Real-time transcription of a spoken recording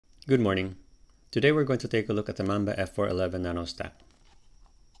Good morning. Today we're going to take a look at the Mamba F411 Nano stack.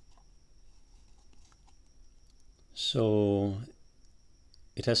 So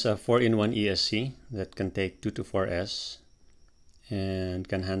it has a 4-in-1 ESC that can take 2 to 4S and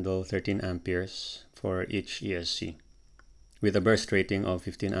can handle 13 amperes for each ESC with a burst rating of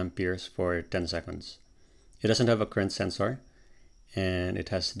 15 amperes for 10 seconds. It doesn't have a current sensor and it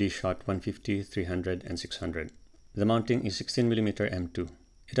has D-Shot 150, 300, and 600. The mounting is 16mm M2.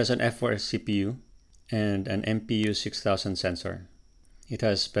 It has an F4S CPU and an MPU 6000 sensor. It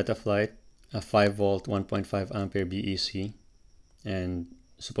has Betaflight, a 5V 1.5 ampere BEC, and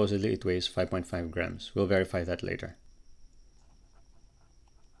supposedly it weighs 5.5 grams. We'll verify that later.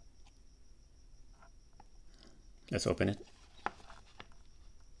 Let's open it.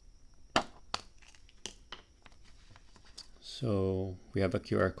 So we have a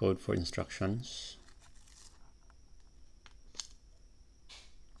QR code for instructions.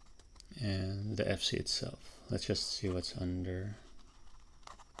 And the FC itself. Let's just see what's under.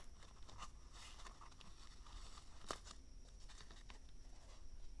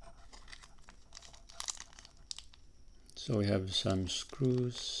 So we have some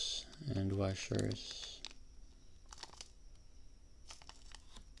screws and washers.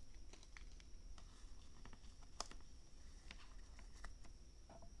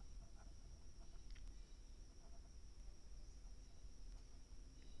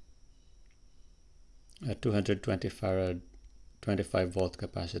 A 220 farad 25V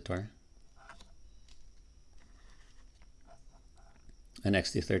capacitor, an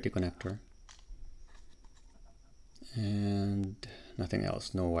XT30 connector, and nothing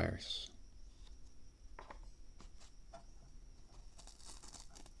else, no wires.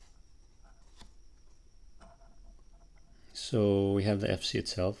 So we have the FC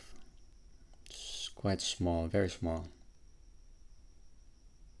itself. It's quite small, very small.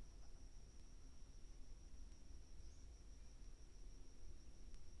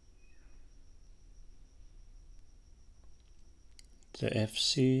 The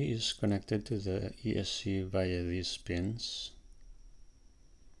FC is connected to the ESC via these pins.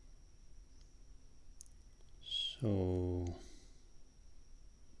 So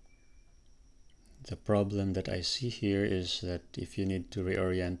the problem that I see here is that if you need to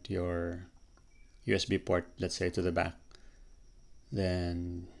reorient your USB port, let's say to the back,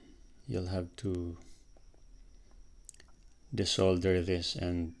 then you'll have to desolder this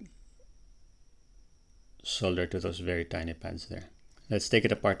and solder to those very tiny pads there. Let's take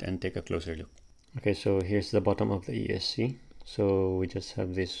it apart and take a closer look. Okay, so here's the bottom of the ESC. So we just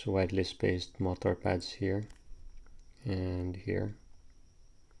have these widely spaced motor pads here and here,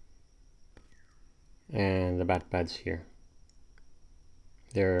 and the back pads here.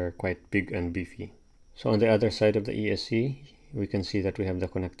 They're quite big and beefy. So on the other side of the ESC, we can see that we have the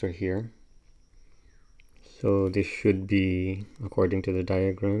connector here. So this should be, according to the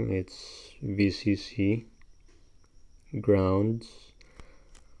diagram, it's VCC, grounds,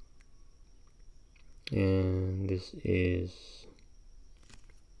 and this is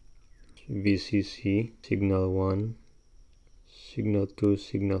VCC, signal 1, signal 2,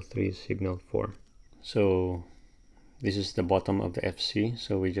 signal 3, signal 4. So this is the bottom of the FC,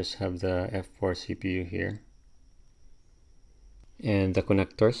 so we just have the F4 CPU here. And the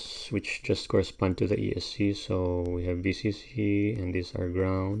connectors, which just correspond to the ESC, so we have VCC, and these are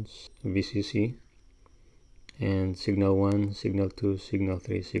grounds, VCC, and signal 1, signal 2, signal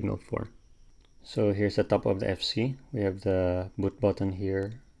 3, signal 4. So here's the top of the FC. We have the boot button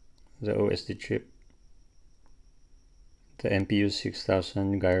here, the OSD chip, the MPU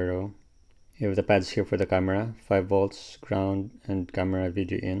 6000 gyro. You have the pads here for the camera, 5V, ground, and camera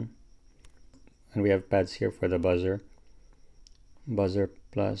video in. And we have pads here for the buzzer, buzzer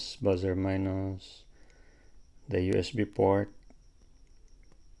plus, buzzer minus, the USB port,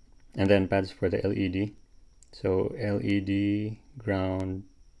 and then pads for the LED. So LED, ground,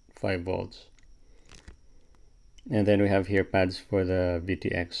 5V. And then we have here pads for the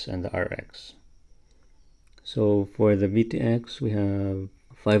VTX and the RX. So for the VTX, we have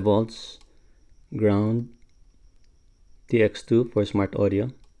 5V, ground, TX2 for smart audio,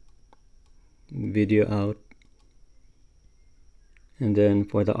 video out, and then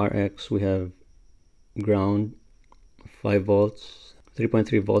for the RX, we have ground, 5V,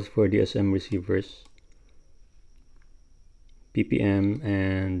 3.3V for DSM receivers, PPM,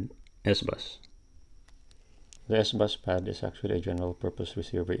 and S-Bus. The S-Bus pad is actually a general purpose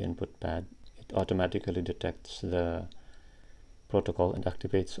receiver input pad. It automatically detects the protocol and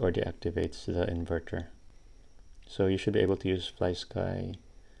activates or deactivates the inverter. So you should be able to use FlySky,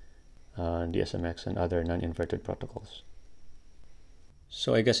 DSMX, and other non-inverted protocols.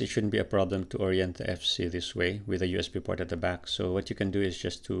 So I guess it shouldn't be a problem to orient the FC this way with a USB port at the back. So what you can do is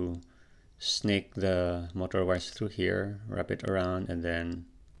just to snake the motor wires through here, wrap it around, and then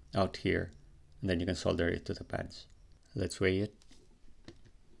out here. And then you can solder it to the pads. Let's weigh it.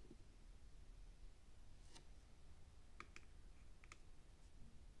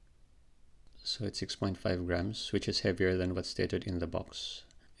 So it's 6.5 grams, which is heavier than what's stated in the box.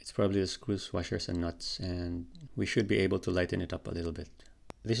 It's probably the screws, washers, and nuts, and we should be able to lighten it up a little bit.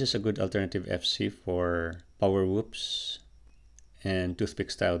 This is a good alternative FC for power whoops and toothpick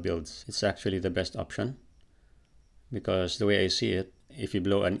style builds. It's actually the best option because the way I see it, if you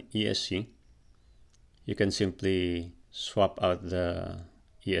blow an ESC, you can simply swap out the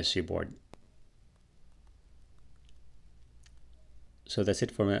ESC board. So that's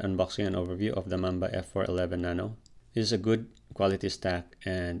it for my unboxing and overview of the Mamba F411 Nano. This is a good quality stack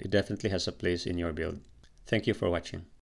and it definitely has a place in your build. Thank you for watching.